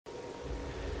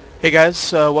Hey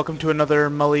guys, welcome to another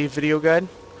Mully video guide.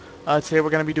 Today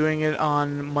we're going to be doing it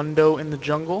on Mundo in the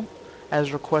Jungle,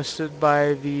 as requested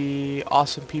by the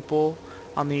awesome people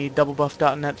on the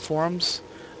doublebuff.net forums.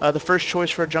 The first choice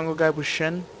for a jungle guide was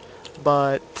Shin,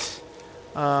 but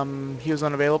he was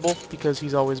unavailable because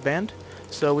he's always banned.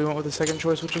 So we went with the second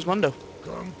choice, which was Mundo.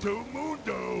 Come to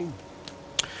Mundo!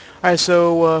 Alright,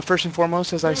 so first and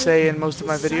foremost, as I say in most of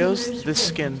my videos, this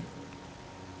skin.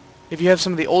 If you have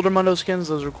some of the older Mundo skins,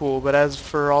 those are cool, but as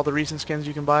for all the recent skins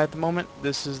you can buy at the moment,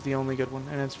 this is the only good one,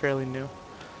 and it's fairly new.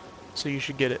 So you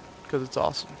should get it, because it's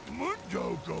awesome.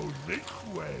 Mundo goes this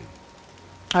way.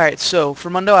 Alright, so for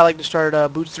Mundo, I like to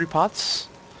start Boots 3 Pots,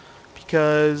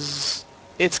 because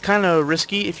it's kind of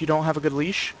risky if you don't have a good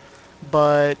leash,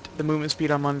 but the movement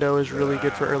speed on Mundo is really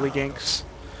good for early ganks.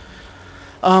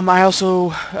 I also,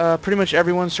 pretty much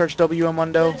everyone starts W on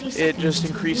Mundo. It just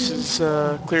increases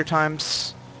clear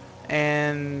times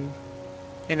and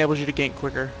enables you to gank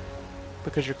quicker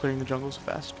because you're clearing the jungle so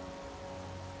fast.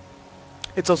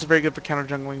 It's also very good for counter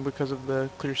jungling because of the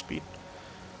clear speed.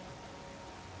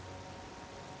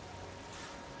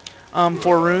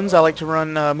 For runes, I like to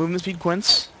run movement speed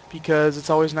quints because it's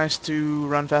always nice to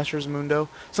run faster as a Mundo.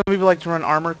 Some people like to run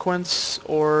armor quints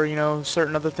or, you know,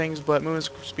 certain other things, but movement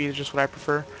speed is just what I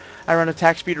prefer. I run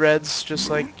attack speed reds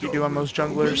just like you do on most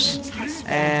junglers,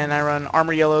 and I run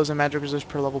armor yellows and magic resist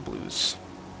per level blues.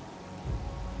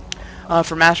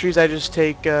 For masteries, I just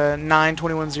take 9,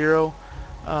 21, 0.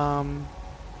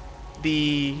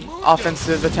 The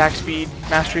offensive attack speed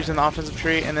masteries in the offensive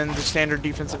tree, and then the standard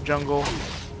defensive jungle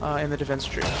in the defense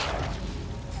tree.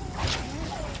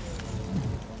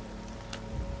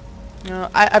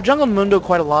 I've jungled Mundo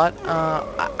quite a lot.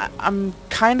 I'm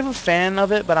kind of a fan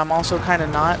of it, but I'm also kind of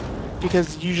not,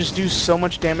 because you just do so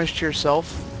much damage to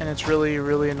yourself, and it's really,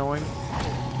 really annoying.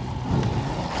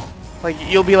 Like,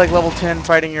 you'll be like level 10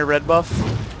 fighting your red buff,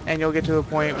 and you'll get to the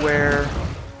point where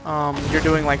you're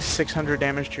doing like 600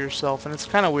 damage to yourself, and it's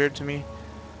kind of weird to me.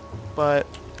 But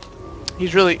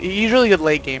he's really good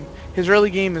late game. His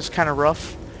early game is kind of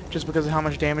rough, just because of how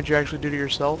much damage you actually do to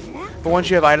yourself. But once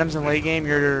you have items in late game,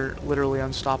 you're literally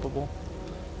unstoppable.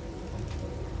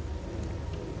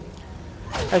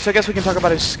 Alright, so I guess we can talk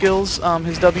about his skills.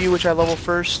 His W, which I level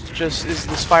first, just is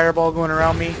this fireball going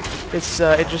around me.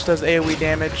 It just does AoE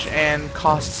damage and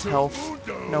costs health,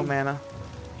 no mana.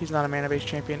 He's not a mana-based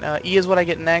champion. E is what I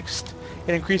get next.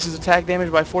 It increases attack damage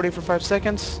by 40 for 5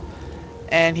 seconds,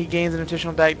 and he gains an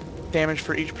additional damage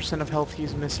for each % of health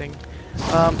he's missing.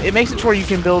 It makes it to where you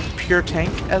can build pure tank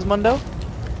as Mundo,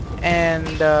 and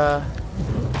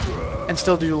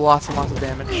still do lots and lots of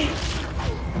damage.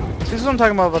 This is what I'm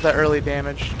talking about that early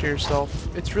damage to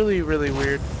yourself. It's really, really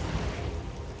weird.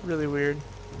 Really weird.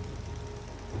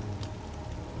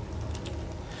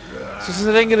 So since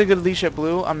I didn't get a good leash at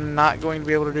blue, I'm not going to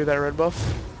be able to do that red buff.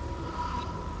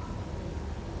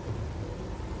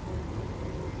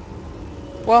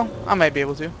 Well, I might be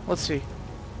able to. Let's see.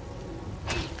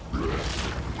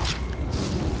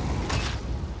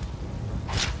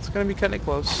 It's going to be cutting it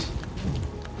close.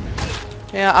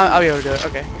 Yeah, I'll be able to do it.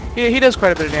 Okay. He does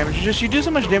quite a bit of damage. It's just you do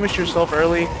so much damage to yourself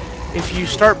early. If you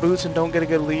start boots and don't get a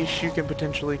good leash, you can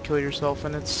potentially kill yourself,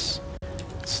 and it's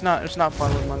not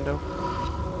fun with Mundo.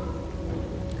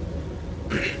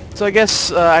 So I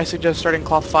guess I suggest starting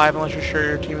cloth 5 unless you're sure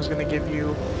your team is going to give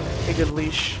you a good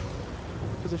leash,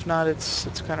 because if not, it's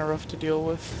kind of rough to deal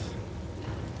with.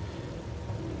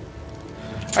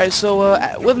 Alright, so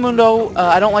with Mundo,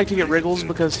 I don't like to get Wriggles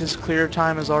because his clear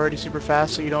time is already super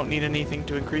fast, so you don't need anything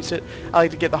to increase it. I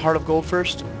like to get the Heart of Gold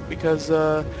first, because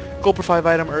gold per 5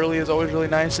 item early is always really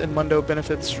nice, and Mundo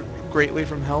benefits greatly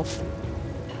from health.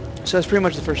 So that's pretty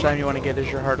much the first time you want to get is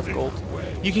your Heart of Gold.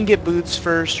 You can get Boots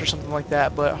first or something like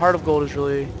that, but Heart of Gold is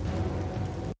really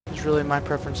my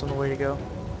preference on the way to go.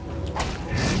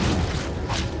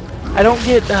 I don't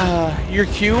get your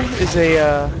Q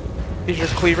is your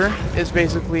cleaver. It's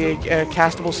basically a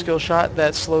castable skill shot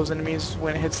that slows enemies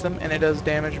when it hits them, and it does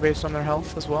damage based on their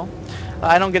health as well.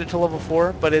 I don't get it to level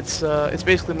 4, but it's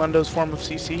basically Mundo's form of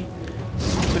CC.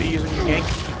 That's what you use when you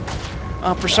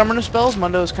gank. For summoner spells,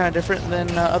 Mundo is kind of different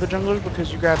than other junglers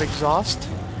because you grab Exhaust,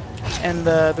 and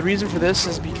the reason for this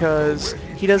is because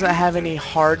he doesn't have any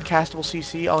hard castable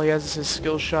CC. All he has is his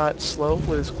skill shot slow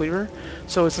with his cleaver,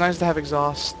 so it's nice to have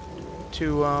Exhaust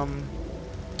to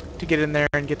get in there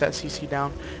and get that CC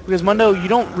down. Because Mundo, you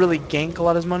don't really gank a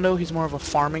lot as Mundo. He's more of a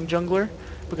farming jungler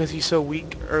because he's so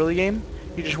weak early game.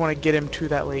 You just want to get him to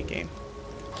that late game.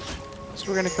 So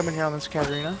we're going to come in here on this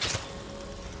Katarina.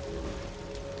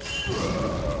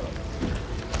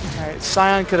 Alright,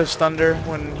 Scion could have stunned her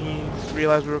when he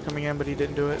realized we were coming in, but he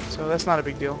didn't do it. So that's not a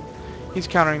big deal. He's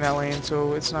countering that lane,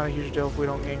 so it's not a huge deal if we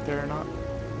don't gank there or not.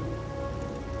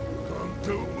 Come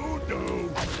to Mundo.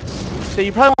 So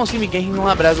you probably won't see me ganking a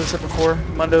lot, but as I said before,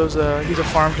 Mundo's he's a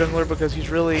farm jungler because he's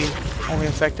really only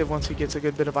effective once he gets a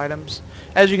good bit of items.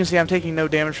 As you can see, I'm taking no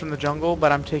damage from the jungle,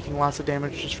 but I'm taking lots of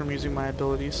damage just from using my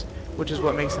abilities, which is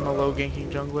what makes him a low ganking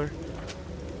jungler.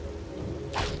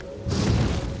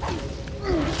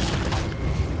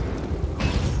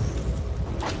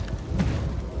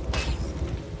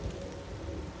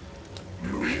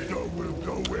 Mundo will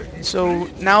go where he So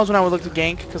pleases. now is when I would look to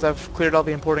gank, because I've cleared all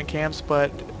the important camps,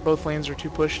 but both lanes are too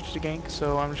pushed to gank,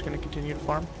 so I'm just going to continue to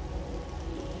farm.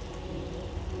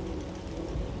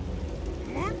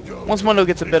 Mundo Once Mundo goes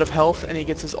gets a bit of this health and way. he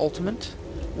gets his ultimate,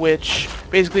 which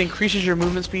basically increases your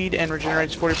movement speed and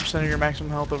regenerates 40% of your maximum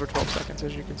health over 12 seconds,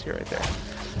 as you can see right there.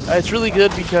 It's really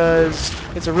good because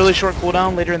it's a really short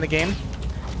cooldown later in the game,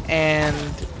 and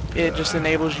it just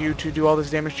enables you to do all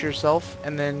this damage to yourself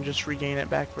and then just regain it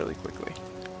back really quickly.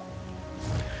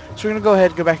 So we're gonna go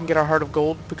ahead and go back and get our Heart of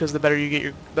Gold, because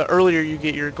the earlier you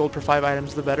get your gold per 5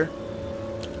 items, the better.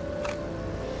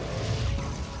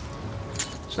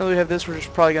 So now that we have this, we're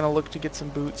just probably gonna look to get some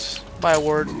boots, buy a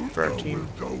ward for our Mundo team.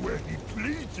 will go where he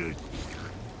pleases.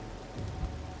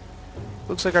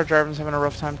 Looks like our Jarvan's having a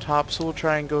rough time top, so we'll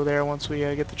try and go there once we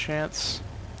get the chance.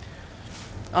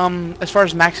 As far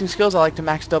as maxing skills, I like to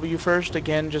max W first,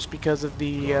 again, just because of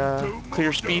the Come to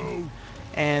clear speed Mundo.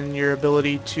 and your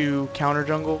ability to counter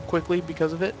jungle quickly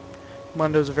because of it.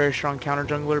 Mundo's a very strong counter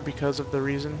jungler because of that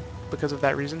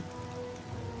reason.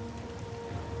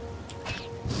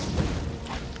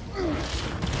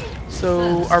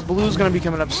 So our blue's gonna be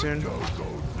coming up soon. Mundo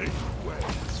goes this way.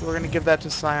 So we're gonna give that to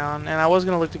Scion, and I was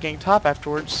gonna look to gank top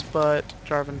afterwards, but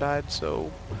Jarvan died,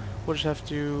 so we'll just have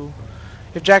to.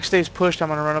 If Jack stays pushed, I'm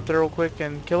gonna run up there real quick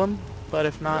and kill him. But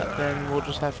if not, then we'll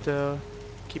just have to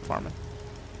keep farming.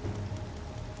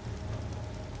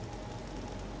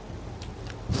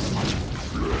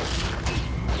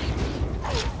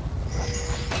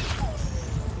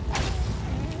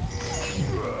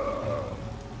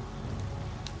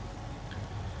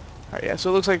 Alright, yeah, so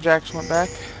it looks like Jax went back.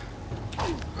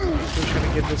 We're just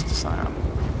gonna give this to Scion.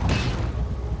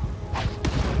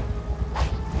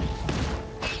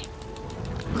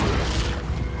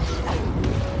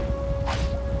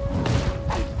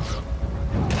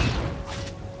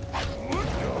 Mundo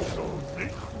goes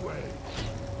this way.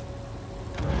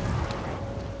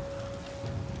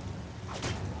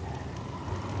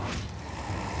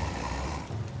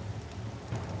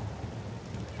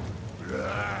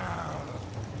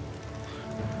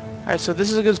 Alright, so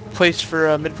this is a good place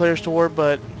for mid players to ward,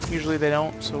 but usually they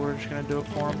don't, so we're just gonna do it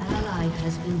for them. Ally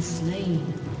has been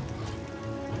slain.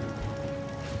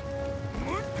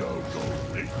 Mundo goes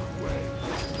this way.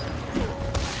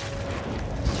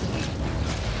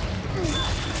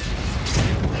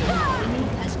 Enemy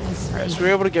has been Alright, so we slain. were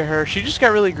able to get her. She just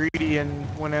got really greedy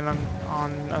and went in on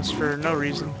us for no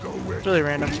reason. Go where It's really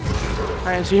random.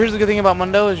 Alright, so here's the good thing about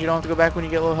Mundo is you don't have to go back when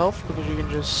you get low health, because you can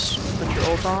just put your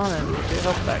ult on and get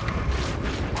health back.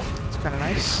 It's kind of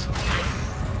nice.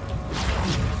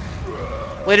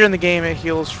 Later in the game it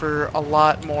heals for a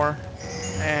lot more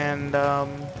and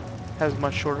has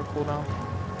much shorter cooldown.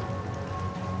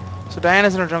 So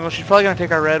Diana's in our jungle. She's probably going to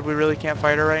take our red. We really can't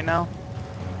fight her right now.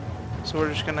 So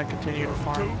we're just going to continue to to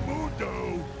farm.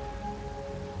 Mundo.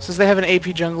 Since they have an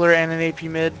AP jungler and an AP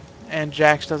mid, and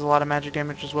Jax does a lot of magic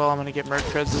damage as well, I'm going to get Merc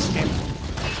Treads this game.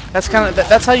 That's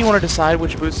how you want to decide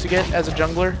which boots to get as a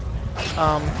jungler.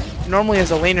 Normally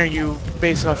as a laner you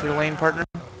base it off your lane partner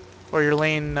or your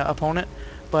lane opponent,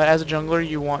 but as a jungler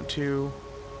you want to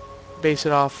base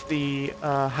it off the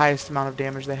highest amount of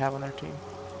damage they have on their team.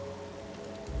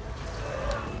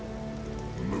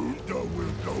 Mundo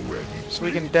will go where he So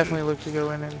we can pleases. definitely look to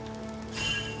go in and...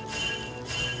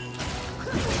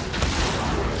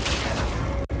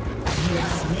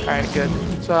 Alright, good.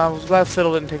 So I was glad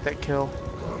Fiddle didn't take that kill.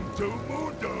 Come to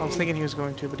Mundo. I was thinking he was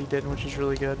going to, but he didn't, which is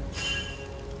really good.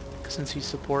 Since he's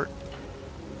support.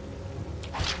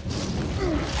 I'm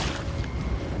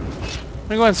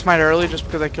gonna go ahead and smite early just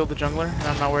because I killed the jungler, and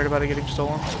I'm not worried about it getting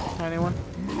stolen by anyone.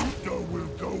 Mundo will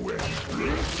go where he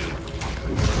pleases.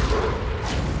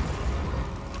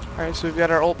 Alright, so we've got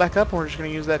our ult back up, and we're just gonna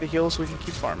use that to heal so we can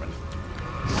keep farming.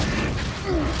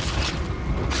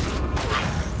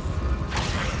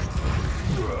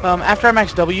 After I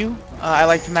max W, I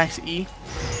like to max E.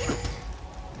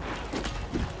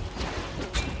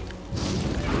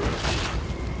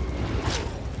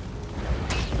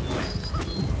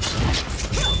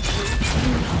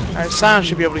 Alright, Scion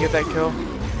should be able to get that kill.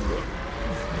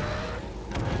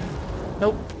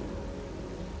 Nope.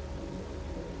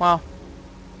 Wow.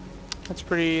 It's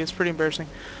pretty embarrassing.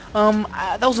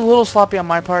 That was a little sloppy on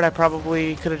my part. I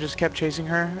probably could have just kept chasing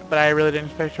her, but I really didn't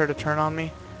expect her to turn on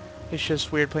me. It's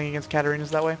just weird playing against Katarinas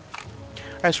that way.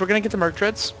 Alright, so we're gonna get the Merc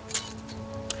Treads.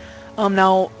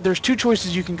 Now, there's two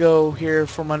choices you can go here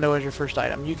for Mundo as your first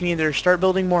item. You can either start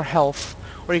building more health,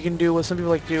 or you can do what some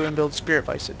people like to do and build Spirit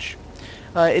Visage.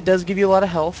 It does give you a lot of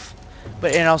health,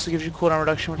 but it also gives you cooldown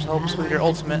reduction, which An helps with ally your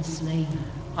has been ultimate. slain.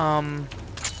 Um,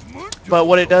 but Mundo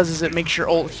what it does goes is it this makes your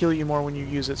ult way. heal you more when you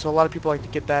use it. So a lot of people like to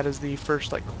get that as the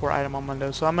first like core item on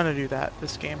Mundo. So I'm gonna do that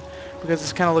this game because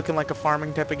it's kind of looking like a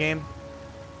farming type of game.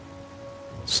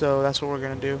 So that's what we're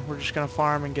gonna do. We're just gonna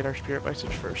farm and get our Spirit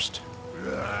Visage first.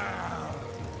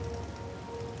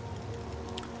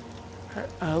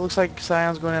 Looks like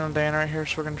Sion's going in on Diana right here,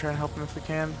 so we're gonna try and help him if we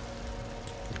can.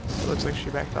 It looks like she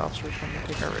backed off, so we're just gonna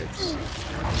take our raids.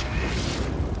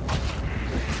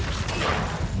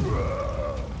 You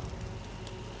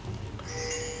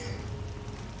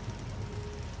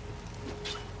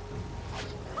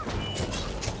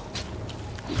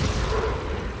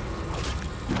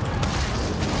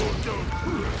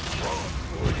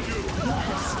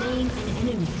have slain an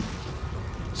enemy.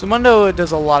 So Mundo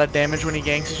does a lot of damage when he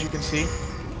ganks, as you can see.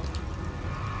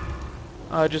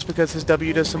 Just because his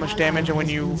W does so much damage, and when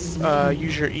you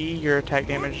use your E, your attack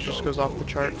damage just goes off the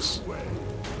charts.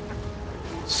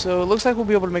 So it looks like we'll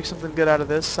be able to make something good out of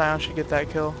this. Sion should get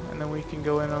that kill, and then we can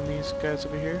go in on these guys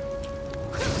over here.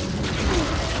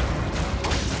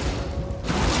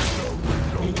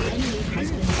 An enemy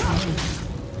has been slain.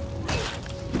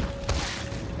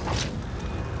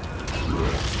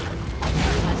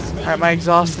 Alright, my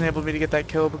exhaust enabled me to get that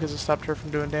kill because it stopped her from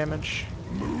doing damage.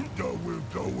 Mundo will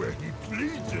go where he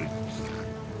pleases.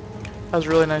 That was a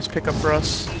really nice pickup for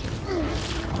us.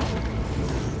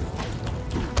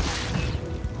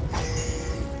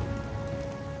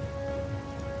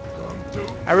 Come to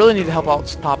I really need to help out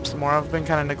top some more. I've been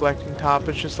kind of neglecting top.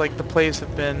 It's just like the plays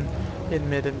have been in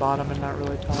mid and bottom and not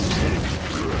really top. So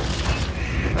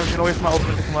I'm just gonna wait for my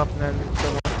ultimate to come up and then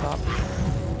go up top.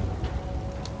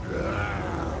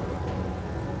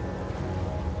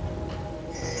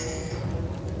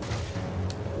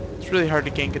 It's really hard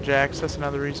to gank a Jax. That's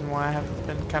another reason why I have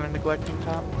been kind of neglecting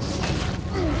top.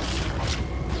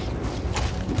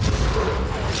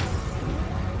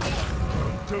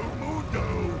 to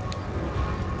Mundo.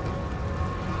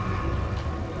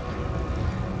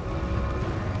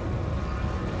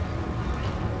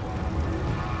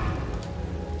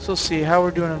 So let's see how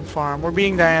we're doing in farm. We're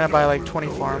beating Diana by like 20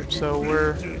 farms, so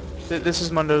we're... this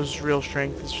is Mundo's real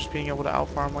strength. It's just being able to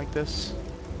out-farm like this.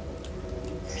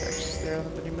 Jax is there on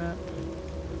the mini-map.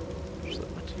 Just let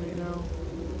my teammate know.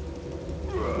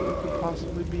 Blue could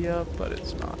possibly be up, but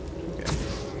it's not. Okay.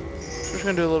 We're just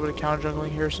gonna do a little bit of counter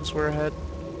jungling here since we're ahead.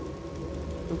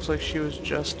 Looks like she was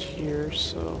just here,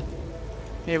 so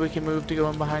maybe we can move to go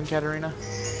in behind Katarina.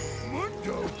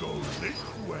 Mundo goes this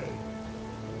way.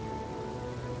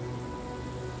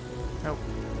 Nope.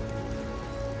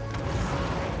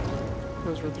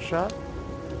 Goes worth a shot.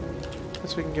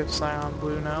 Guess we can give Sion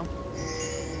blue now.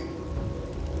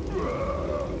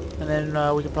 And then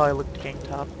we can probably look to gank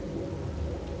top.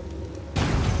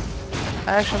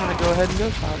 Actually, I'm gonna go ahead and go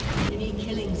top. Enemy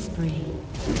killing spree.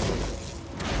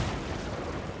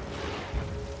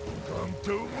 Come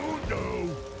to Mundo.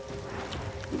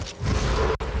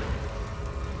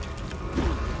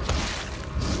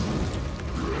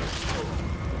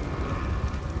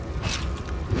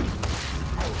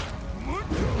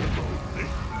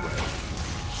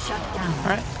 Shut down.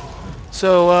 Alright.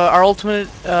 So our ultimate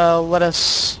let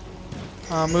us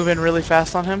move in really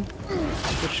fast on him,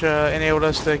 which enabled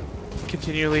us to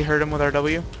continually hurt him with our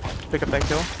W to pick up that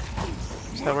kill.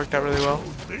 So that worked out really well.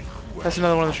 That's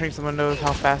another one of the strengths of Mundo is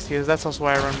how fast he is. That's also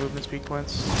why I run movement speed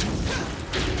points.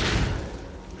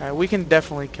 Alright, we can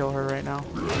definitely kill her right now.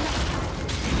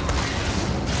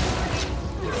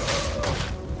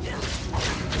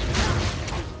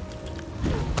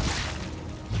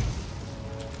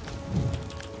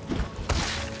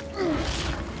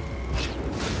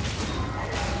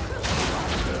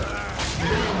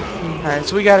 Alright,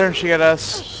 so we got her and she got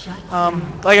us.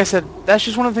 Like I said, that's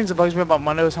just one of the things that bugs me about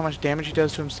Mundo is how much damage he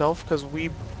does to himself, because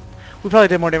we probably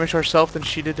did more damage to ourselves than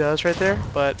she did to us right there,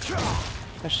 but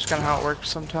that's just kind of how it works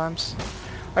sometimes.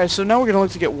 Alright, so now we're going to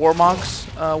look to get Warmogs.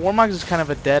 Warmogs is kind of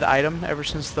a dead item ever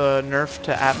since the nerf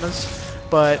to Atmas,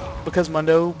 but because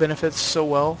Mundo benefits so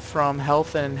well from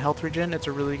health and health regen, it's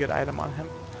a really good item on him.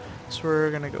 So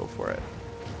we're going to go for it.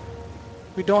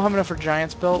 We don't have enough for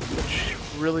Giant's Belt, which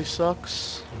really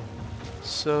sucks.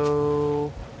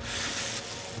 So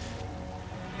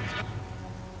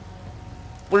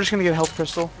we're just gonna get a health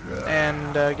crystal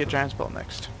and get giant spell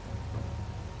next.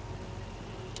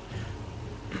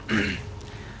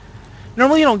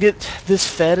 Normally you don't get this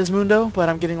fed as Mundo, but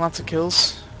I'm getting lots of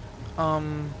kills.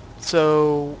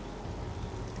 So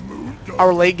Mundo our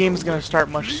will late game go is gonna where he start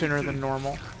much sooner than pleases.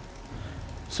 normal.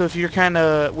 So if you're kind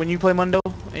of, when you play Mundo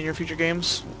in your future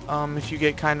games, if you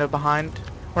get kind of behind,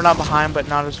 or not behind, but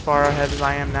not as far ahead as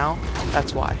I am now,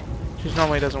 that's why. Because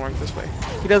normally it doesn't work this way.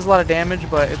 He does a lot of damage,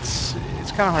 but it's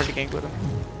kind of hard to gank with him.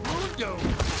 Mundo!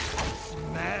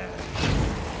 Smash!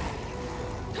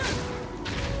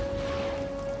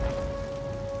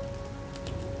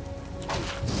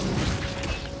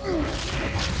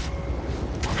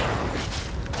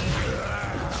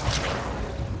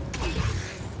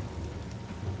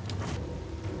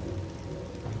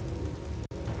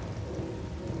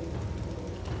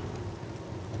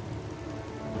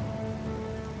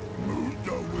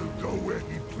 Mundo will go where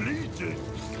he pleases.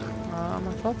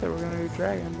 I thought they were going to do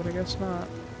Dragon, but I guess not.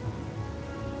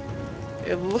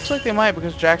 It looks like they might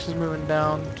because Jax is moving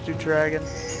down to do Dragon.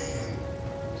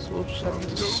 So we'll just have Come to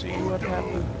to see what Mundo.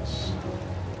 happens.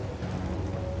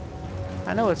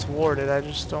 I know it's warded, I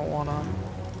just don't want them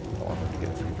to get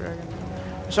a free Dragon.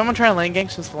 So I'm going to try and lane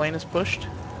gank since the lane is pushed.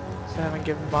 So I haven't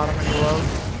given bottom any love.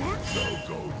 Mundo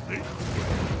goes this way.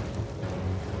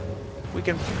 We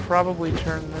can probably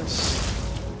turn this.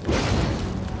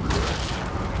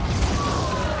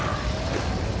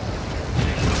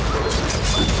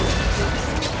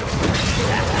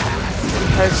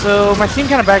 Alright, so my team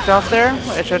kind of backed off there,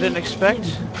 which I didn't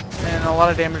expect, and a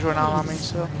lot of damage went out on me,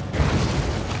 so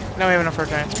now we have enough for a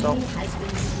giant spell. Enemy has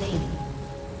been slain.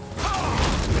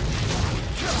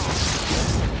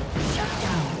 Shut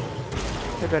down.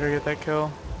 They better get that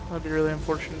kill. That'd be really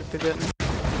unfortunate if they didn't. An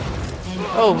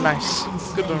Oh, enemy nice.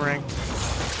 has been Good slain. boomerang.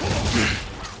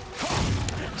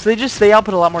 So they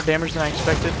output a lot more damage than I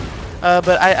expected.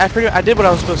 But I did what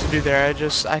I was supposed to do there.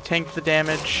 I tanked the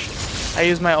damage. I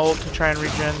used my ult to try and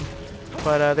regen,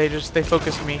 but they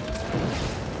focused me.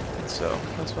 So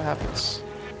that's what happens.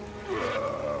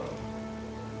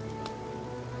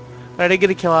 But I did get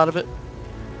a kill out of it,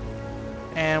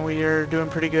 and we are doing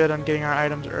pretty good on getting our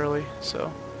items early.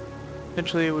 So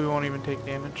eventually we won't even take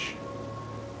damage.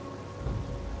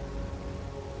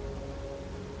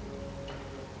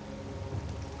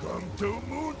 Come to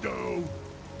Mundo.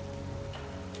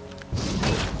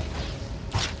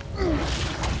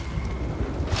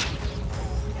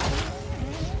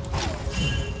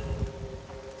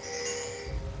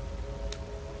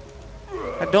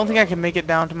 I don't think I can make it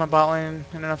down to my bot lane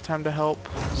in enough time to help,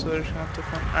 so they're just gonna have to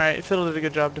defend. Alright, Fiddle did a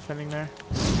good job defending there.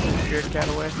 Scared cat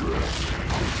away.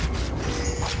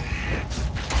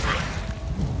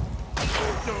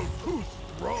 Mundo's too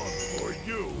strong for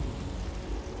you.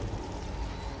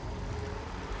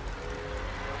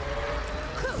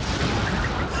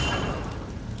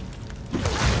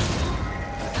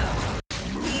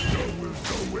 Mundo will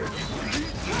go where he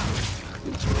pleases.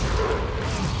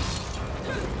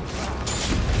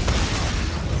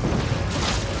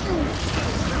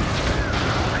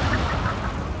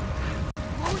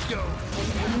 Mundo! An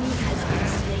enemy has been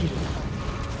slain.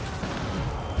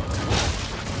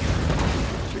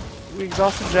 We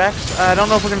exhausted Jax. I don't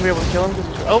know if we're gonna be able to kill him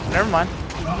because he's... Oh, never mind.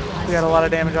 We got a lot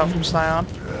of damage out from Scion.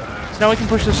 So now we can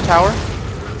push this tower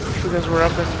because we're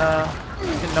up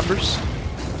in numbers.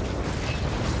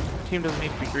 Team doesn't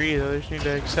need to be greedy though. They just need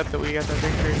to accept that we got that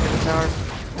victory and get the tower.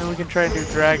 And we can try and do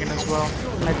Dragon as well.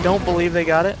 I don't believe they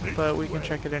got it, but we can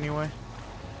check it anyway.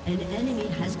 An enemy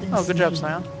has been Oh, good job,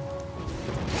 slain. Scion.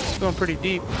 It's going pretty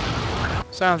deep.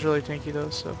 Sion's really tanky though,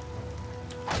 so...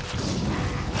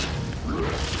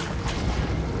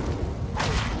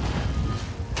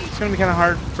 It's gonna be kind of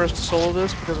hard for us to solo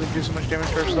this because we do so much damage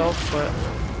to ourselves, but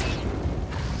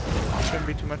it shouldn't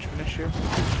be too much of an issue.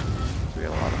 We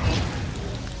got a lot of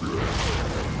them.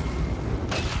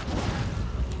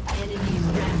 Enemy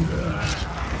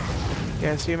rampage.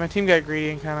 Yeah, see, my team got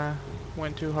greedy and kind of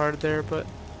went too hard there, but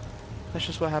that's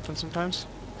just what happens sometimes.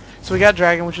 So we got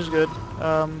Dragon, which is good.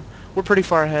 We're pretty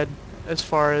far ahead as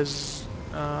far as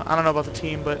I don't know about the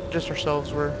team, but just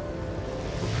ourselves, we're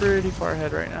pretty far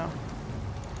ahead right now.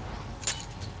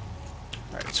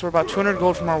 Alright, so we're about 200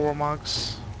 gold from our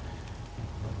Warmogs.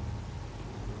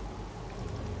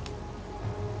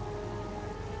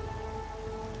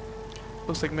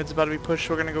 Looks like mid's about to be pushed,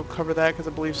 so we're gonna go cover that because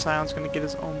I believe Sion's gonna get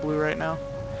his own blue right now.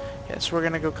 Yeah, so we're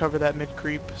gonna go cover that mid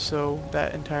creep so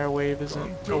that entire wave isn't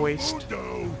Come a to waste.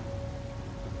 Mundo.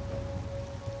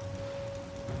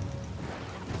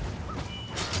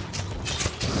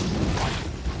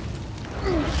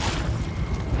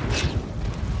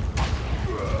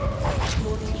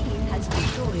 Your team has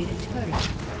destroyed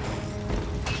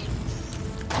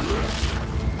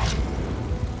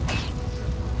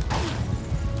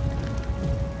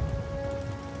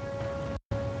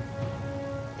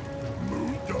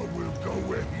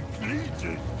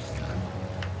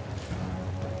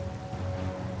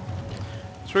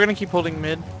So we're gonna keep holding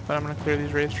mid, but I'm gonna clear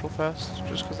these wraiths real fast,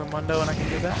 just because I'm Mundo and I can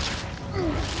do that.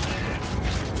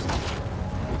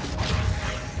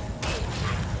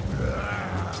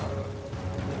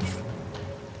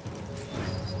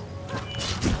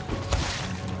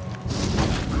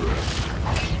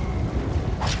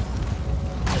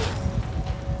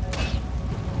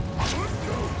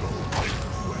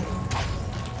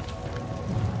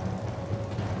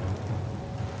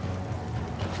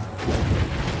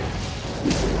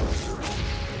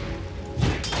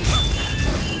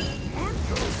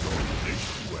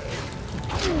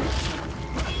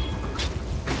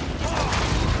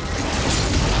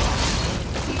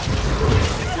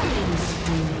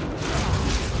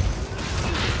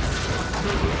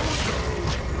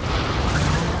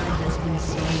 Has been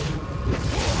slain.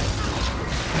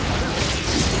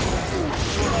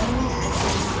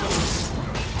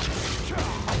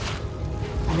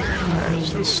 Alright,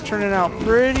 so this is turning out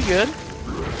pretty good.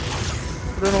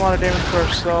 We're doing a lot of damage to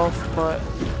ourselves, but...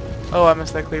 Oh, I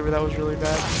missed that cleaver. That was really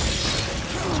bad.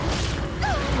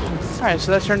 Alright,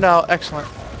 so that turned out excellent.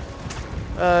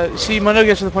 See, Mundo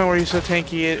gets to the point where he's so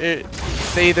tanky,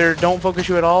 they either don't focus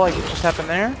you at all, like it just happened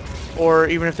there, or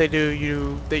even if they do,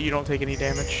 you don't take any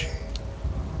damage.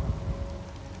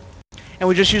 And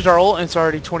we just used our ult, and it's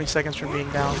already 20 seconds from being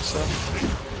down, so...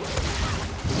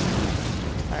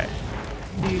 Alright.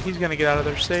 He's gonna get out of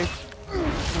there safe. We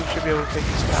should be able to take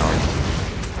this tower.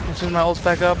 As soon as my ult's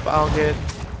back up, I'll get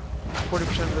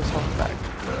 40% of this health back.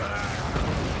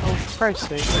 Oh, for Christ's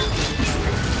sake.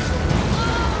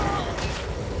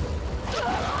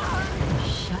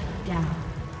 Shut down.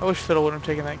 I wish Fiddle would have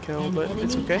taken that kill, An but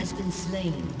it's enemy okay. has been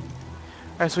slain.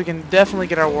 Alright, so we can definitely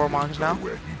get our Warmogs now.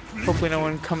 Hopefully no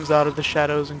one comes out of the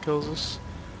shadows and kills us.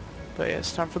 But yeah,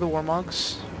 it's time for the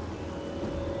Warmogs.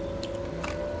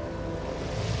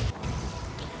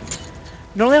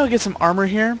 Normally I would get some armor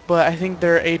here, but I think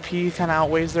their AP kind of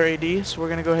outweighs their AD, so we're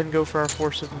going to go ahead and go for our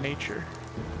Force of Nature.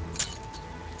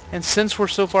 And since we're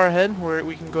so far ahead,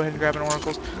 we can go ahead and grab an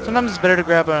Oracles. Sometimes it's better to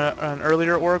grab an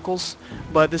earlier Oracles,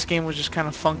 but this game was just kind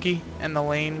of funky, and the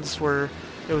lanes were...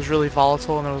 It was really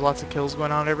volatile, and there was lots of kills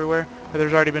going on everywhere. But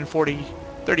there's already been 30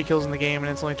 kills in the game,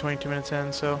 and it's only 22 minutes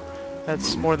in, so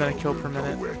that's more than a kill per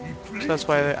minute. So that's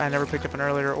why I never picked up an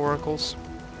earlier Oracles.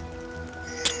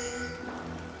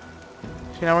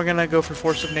 So now we're going to go for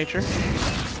Force of Nature.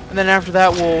 And then after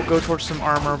that, we'll go towards some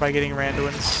armor by getting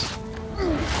Randuins.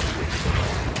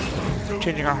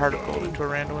 Changing our Heart of Gold into a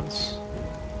Randuin's.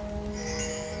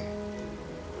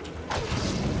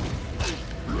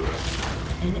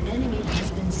 An enemy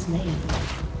has been slain.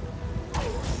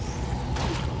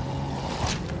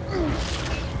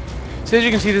 So as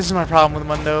you can see, this is my problem with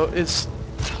Mundo, is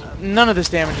none of this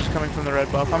damage is coming from the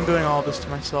red buff. I'm doing all of this to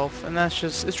myself, and that's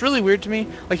just, it's really weird to me.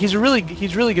 Like, he's really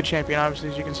good champion, obviously,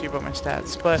 as you can see by my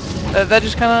stats, but that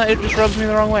just kind of, it just rubs me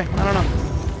the wrong way. I don't know.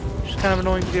 Just kind of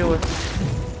annoying to deal with.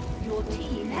 Your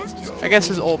team has I guess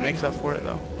his ult makes up for it,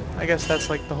 though. I guess that's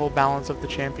like the whole balance of the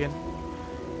champion.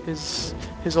 His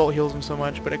ult heals him so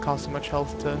much, but it costs him much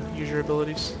health to use your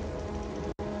abilities.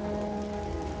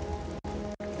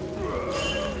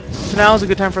 So now is a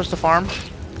good time for us to farm,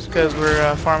 because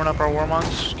we're farming up our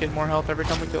Warmogs, getting more health every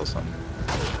time we kill something.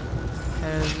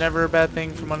 And it's never a bad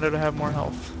thing for Mundo to have more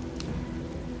health.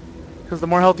 Because the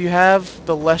more health you have,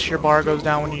 the less your bar goes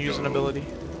down when you use an ability.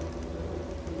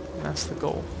 And that's the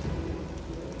goal.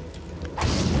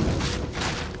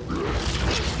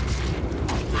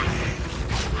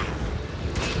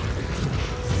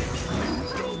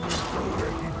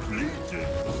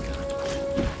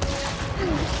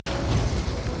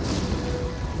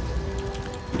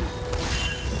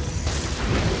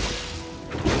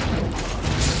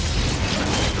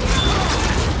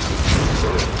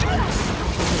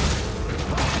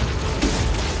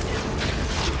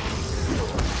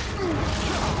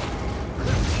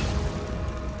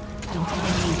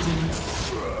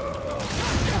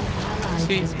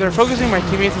 See, they're focusing my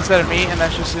teammates instead of me, and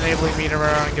that's just enabling me to run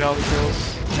around and get all the kills.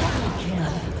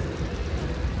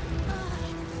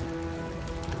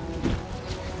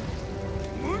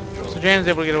 So Jan's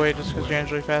able to get away just because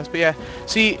Jan's really fast. But yeah,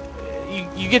 see,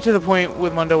 you get to the point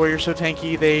with Mundo where you're so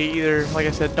tanky, they either, like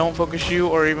I said, don't focus you,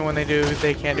 or even when they do,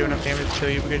 they can't do enough damage to kill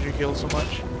you because you heal so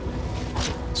much.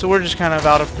 So we're just kind of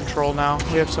out of control now.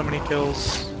 We have so many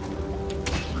kills.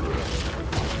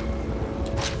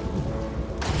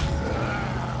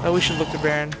 We should look to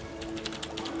Baron.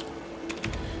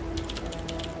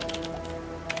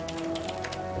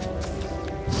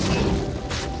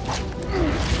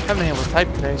 Haven't been able to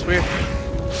type today, it's weird.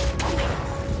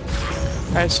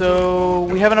 Alright, so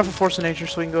we have enough of Force of Nature,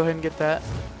 so we can go ahead and get that.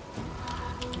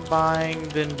 Buying,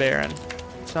 then Baron.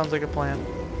 Sounds like a plan.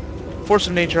 Force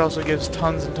of Nature also gives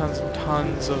tons and tons and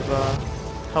tons of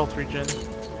health regen,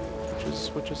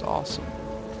 which is awesome.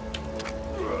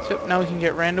 So yep, now we can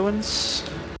get Randuin's,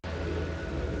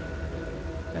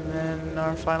 and then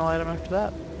our final item after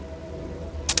that.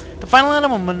 The final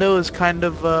item on Mundo is kind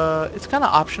of it's kind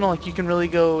of optional. Like you can really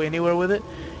go anywhere with it.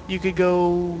 You could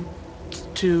go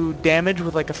to damage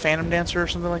with like a Phantom Dancer or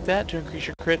something like that to increase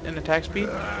your crit and attack speed.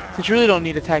 Since you really don't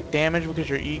need attack damage because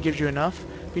your E gives you enough,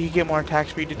 but you get more attack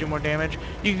speed to do more damage.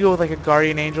 You could go with like a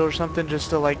Guardian Angel or something just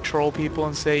to like troll people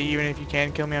and say, even if you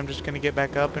can kill me, I'm just gonna get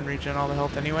back up and regen all the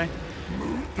health anyway.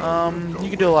 You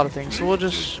could do a lot of things. So we'll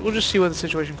just see what the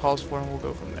situation calls for and we'll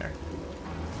go from there.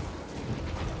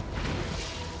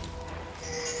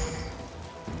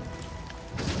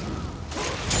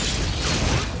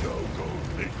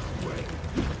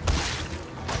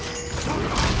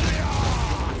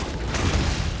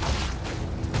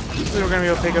 We're gonna be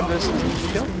able to pick up this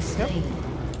kill. Yep.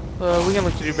 We can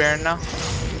look to do Baron now.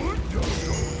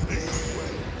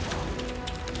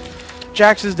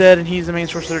 Jax is dead and he's the main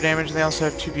source of their damage, and they also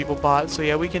have 2 people bot. So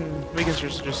yeah, we can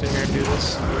seriously just sit here and do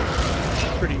this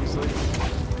pretty easily.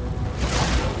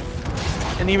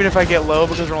 And even if I get low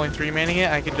because we're only 3-manning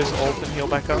it, I can just ult and heal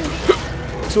back up.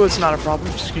 So it's not a problem.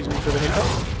 Excuse me for the hiccup.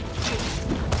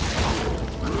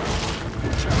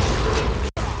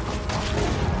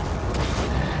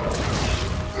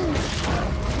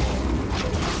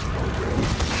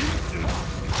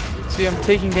 See, I'm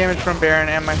taking damage from Baron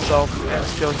and myself and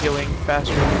still healing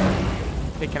faster than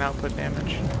they can output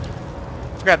damage.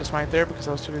 Forgot to smite there because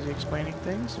I was too busy explaining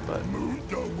things, but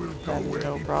that is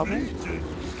no problem.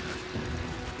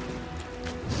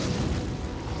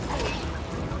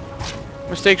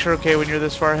 Mistakes are okay when you're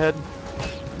this far ahead.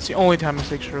 It's the only time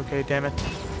mistakes are okay, damn it.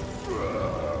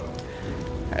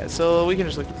 Alright, so we can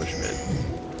just look to push mid.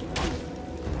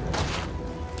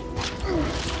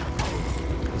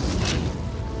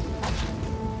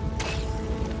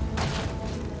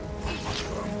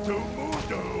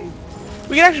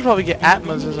 We can actually probably get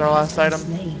Atmas as our last item,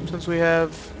 since we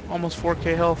have almost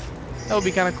 4k health. That would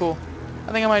be kind of cool.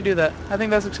 I think I might do that. I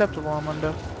think that's acceptable on Mundo.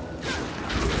 I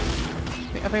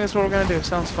think that's what we're going to do.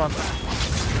 Sounds fun.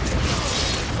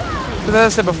 But as I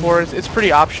said before, it's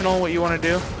pretty optional what you want to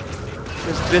do.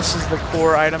 Because this is the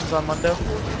core items on Mundo.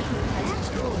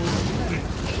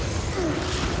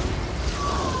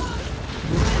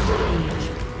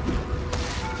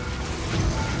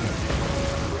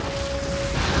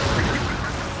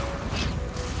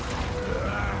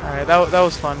 Alright, that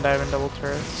was fun diving double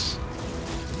turrets.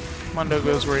 Mundo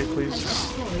goes where he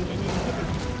pleases.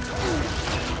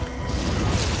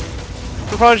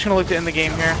 We're probably just going to look to end the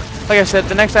game here. Like I said,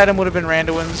 the next item would have been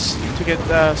Randuin's to get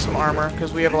some armor,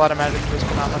 because we have a lot of magic resist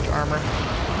but not much armor.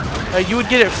 You would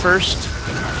get it first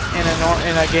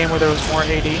in a game where there was more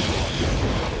AD,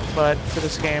 but for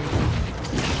this game...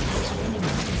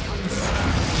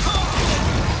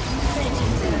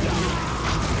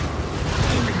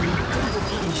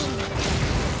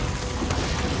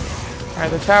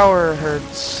 Alright, the tower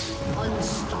hurts.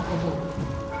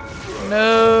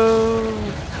 No!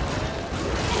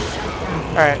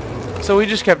 Alright, so we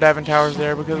just kept diving towers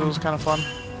there because it was kind of fun.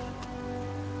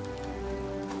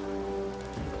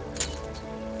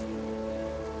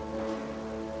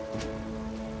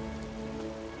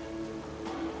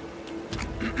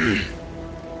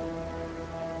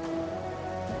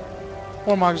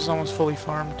 Warmogs is almost fully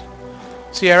farmed.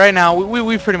 So yeah, right now,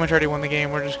 we pretty much already won the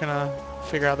game. We're just gonna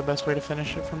figure out the best way to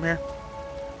finish it from here.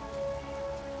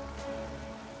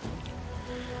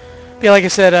 Yeah, like I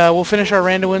said, we'll finish our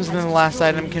Randuins, and then the last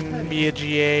item can be a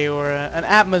GA or an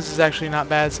Atmas is actually not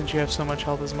bad since you have so much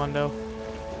health as Mundo.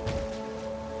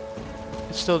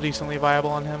 It's still decently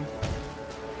viable on him.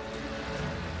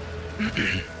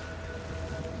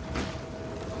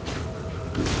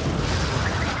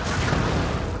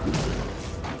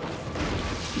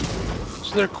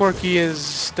 So their Corki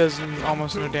does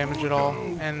almost no damage at all,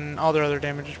 and all their other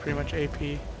damage is pretty much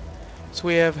AP. So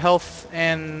we have health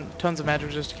and tons of magic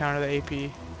resist to counter the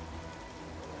AP.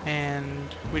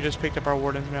 And we just picked up our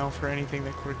Warden's Mail for anything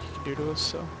that Corki can do to us,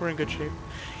 so we're in good shape.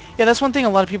 Yeah, that's one thing a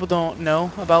lot of people don't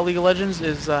know about League of Legends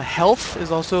is health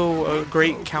is also a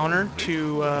great counter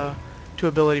to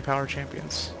ability power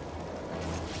champions.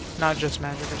 Not just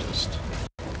magic resist.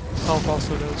 Health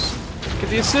also does. Get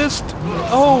the assist!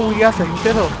 Oh, we got the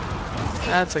kill!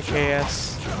 That's a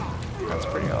KS. That's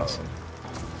pretty awesome.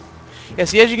 Yeah,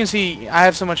 see, as you can see, I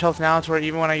have so much health now to where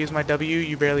even when I use my W,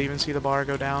 you barely even see the bar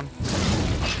go down.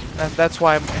 That's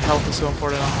why health is so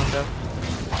important on Mundo.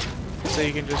 So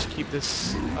you can just keep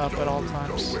this up at all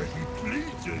times.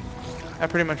 I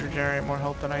pretty much regenerate more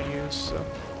health than I use, so.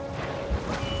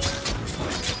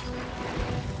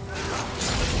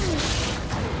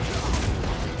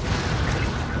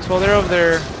 So while they're over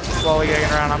there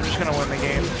lollygagging around, I'm just gonna win the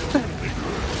game.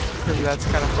 Because that's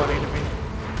kind of funny to me.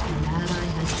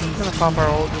 I'm gonna pop our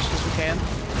ult just as we can.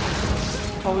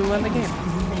 While we win the game.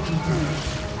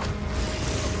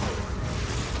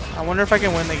 I wonder if I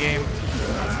can win the game.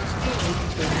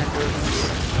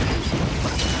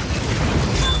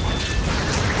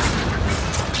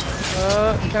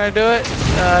 Can I do it?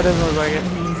 It doesn't look like it.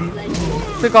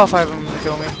 Took all 5 of them to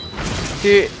kill me.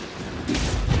 See,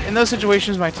 in those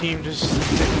situations, my team just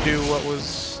didn't do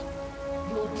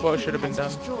what should have been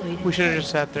done. We should have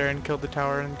just sat there and killed the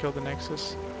tower and killed the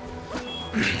Nexus.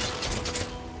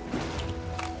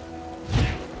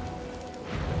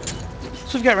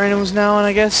 So we've got randoms now, and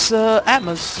I guess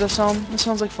Atmos. That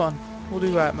sounds like fun. We'll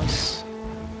do Atmos.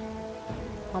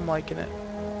 I'm liking it.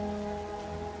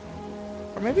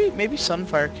 Or maybe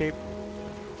Sunfire Cape.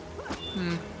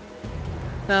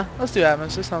 Nah, let's do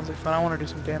Atmos. This sounds like fun. I want to do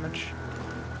some damage.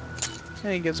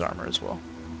 And he gives armor as well.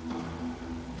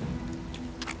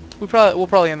 We'll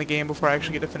probably end the game before I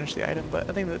actually get to finish the item, but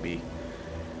I think that'd be...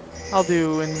 I'll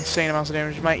do insane amounts of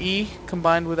damage. My E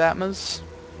combined with Atmos,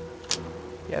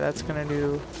 yeah, that's gonna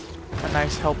do a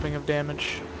nice helping of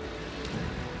damage.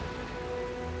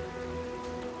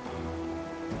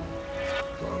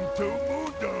 Come to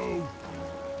Mundo.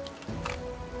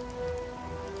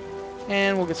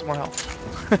 And we'll get some more health.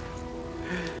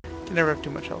 Can never have too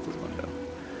much health with Mundo.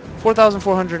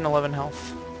 4,411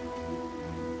 health.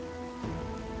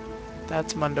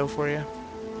 That's Mundo for you.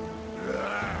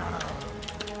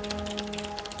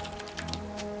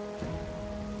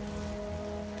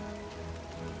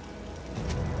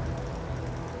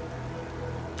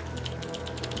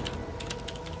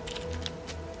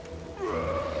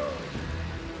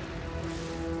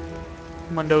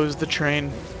 Mundo is the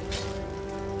train.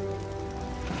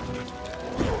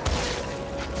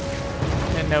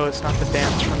 And no, it's not the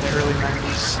dance from the early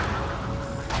 90s.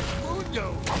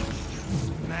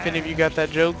 If any of you got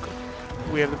that joke,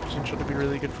 we have the potential to be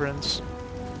really good friends.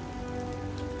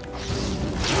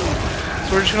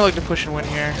 So we're just gonna look to push and win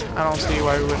here. I don't see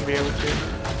why we wouldn't be able to.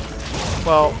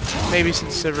 Well, maybe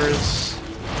since Sivir is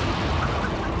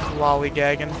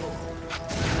lollygagging.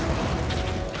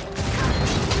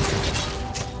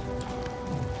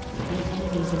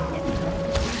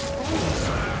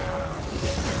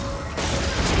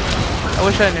 I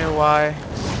wish I knew why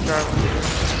Jarvan did it.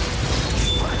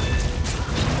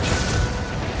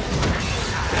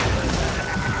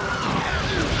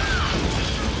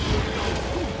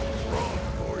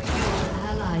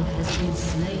 Ally has been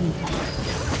slain.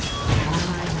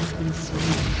 Ally has been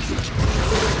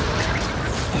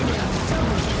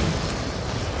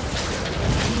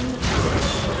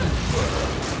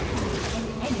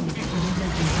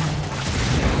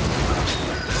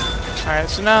Alright,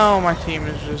 so now my team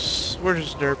is we're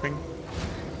just derping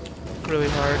really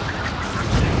hard.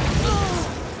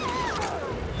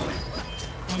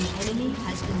 An enemy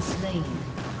has been slain.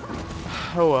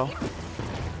 Oh well.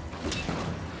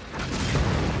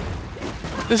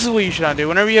 This is what you should not do.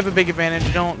 Whenever you have a big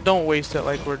advantage, don't waste it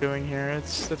like we're doing here.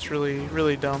 That's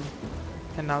really dumb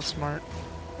and not smart.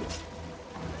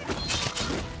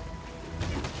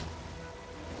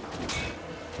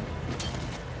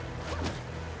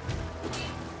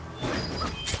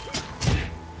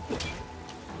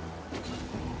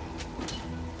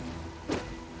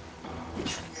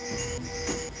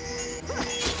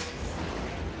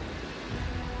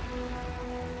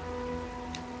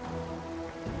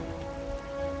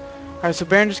 Alright, so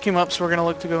Baron just came up, so we're gonna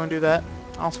look to go and do that.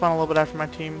 I'll spawn a little bit after my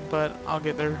team, but I'll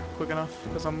get there quick enough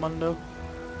because I'm Mundo.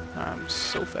 I'm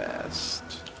so fast.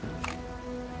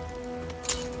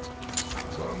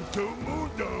 Come to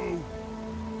Mundo.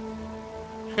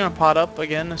 Just gonna pot up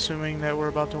again, assuming that we're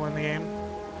about to win the game.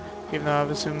 Even though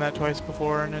I've assumed that twice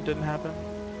before and it didn't happen.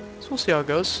 So we'll see how it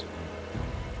goes.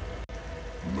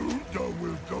 Mundo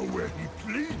will go where he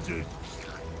pleases.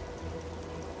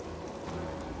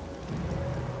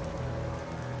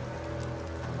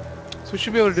 So we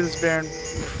should be able to do this Baron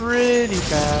pretty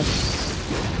fast.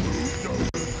 Mundo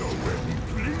will go where he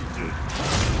pleases.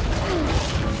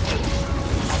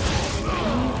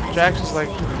 Jax is like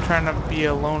trying to be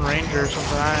a Lone Ranger or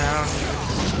something. I don't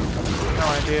no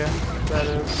idea what that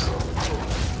is.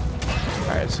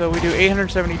 Alright, so we do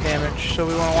 870 damage. So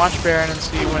we want to watch Baron and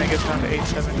see when it gets down to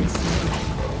 870.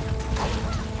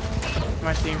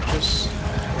 My team's just...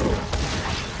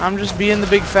 I'm just being the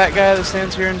big fat guy that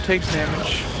stands here and takes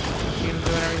damage. Team's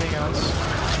doing everything else.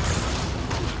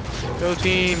 Go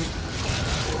team!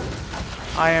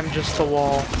 I am just the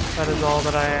wall. That is all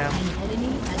that I am. An enemy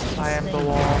has been I am the slain.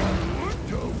 wall.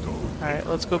 Alright,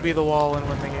 let's go be the wall and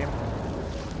win the game.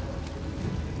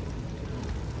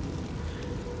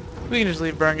 We can just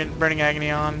leave Burning Agony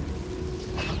on,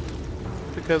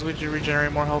 because we just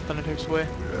regenerate more health than it takes away.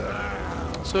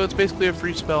 So it's basically a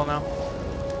free spell now.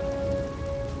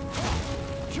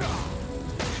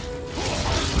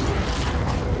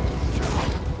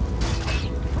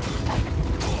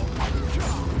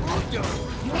 Your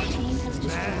team has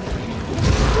destroyed.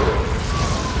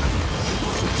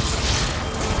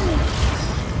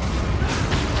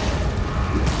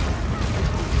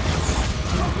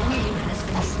 An enemy has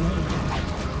been slain.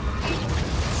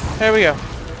 There we go.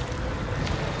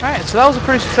 Alright, so that was a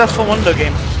pretty successful Mundo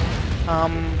game.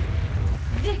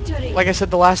 Victory. Like I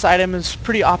said, the last item is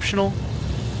pretty optional.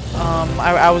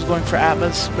 I was going for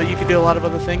Atlas, but you could do a lot of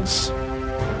other things.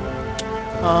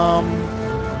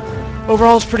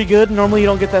 Overall, it's pretty good. Normally, you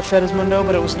don't get that fed as Mundo,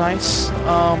 but it was nice.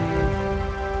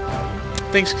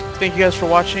 Thank you guys for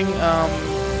watching.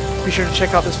 Be sure to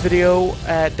check out this video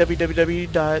at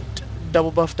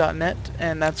www.doublebuff.net,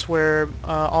 and that's where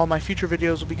all my future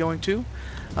videos will be going to.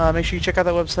 Make sure you check out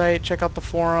that website, check out the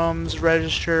forums,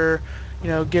 register,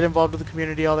 get involved with the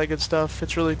community, all that good stuff.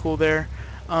 It's really cool there.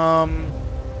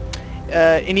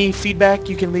 Any feedback,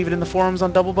 you can leave it in the forums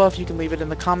on Double Buff. You can leave it in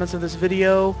the comments of this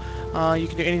video. You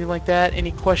can do anything like that.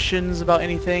 Any questions about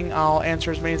anything, I'll answer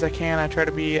as many as I can. I try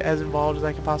to be as involved as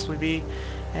I can possibly be.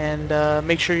 And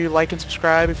make sure you like and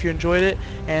subscribe if you enjoyed it.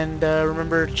 And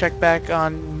remember to check back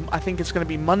on, I think it's going to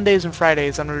be Mondays and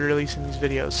Fridays I'm going to be releasing these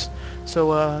videos.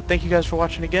 So thank you guys for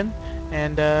watching again,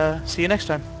 and see you next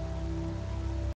time.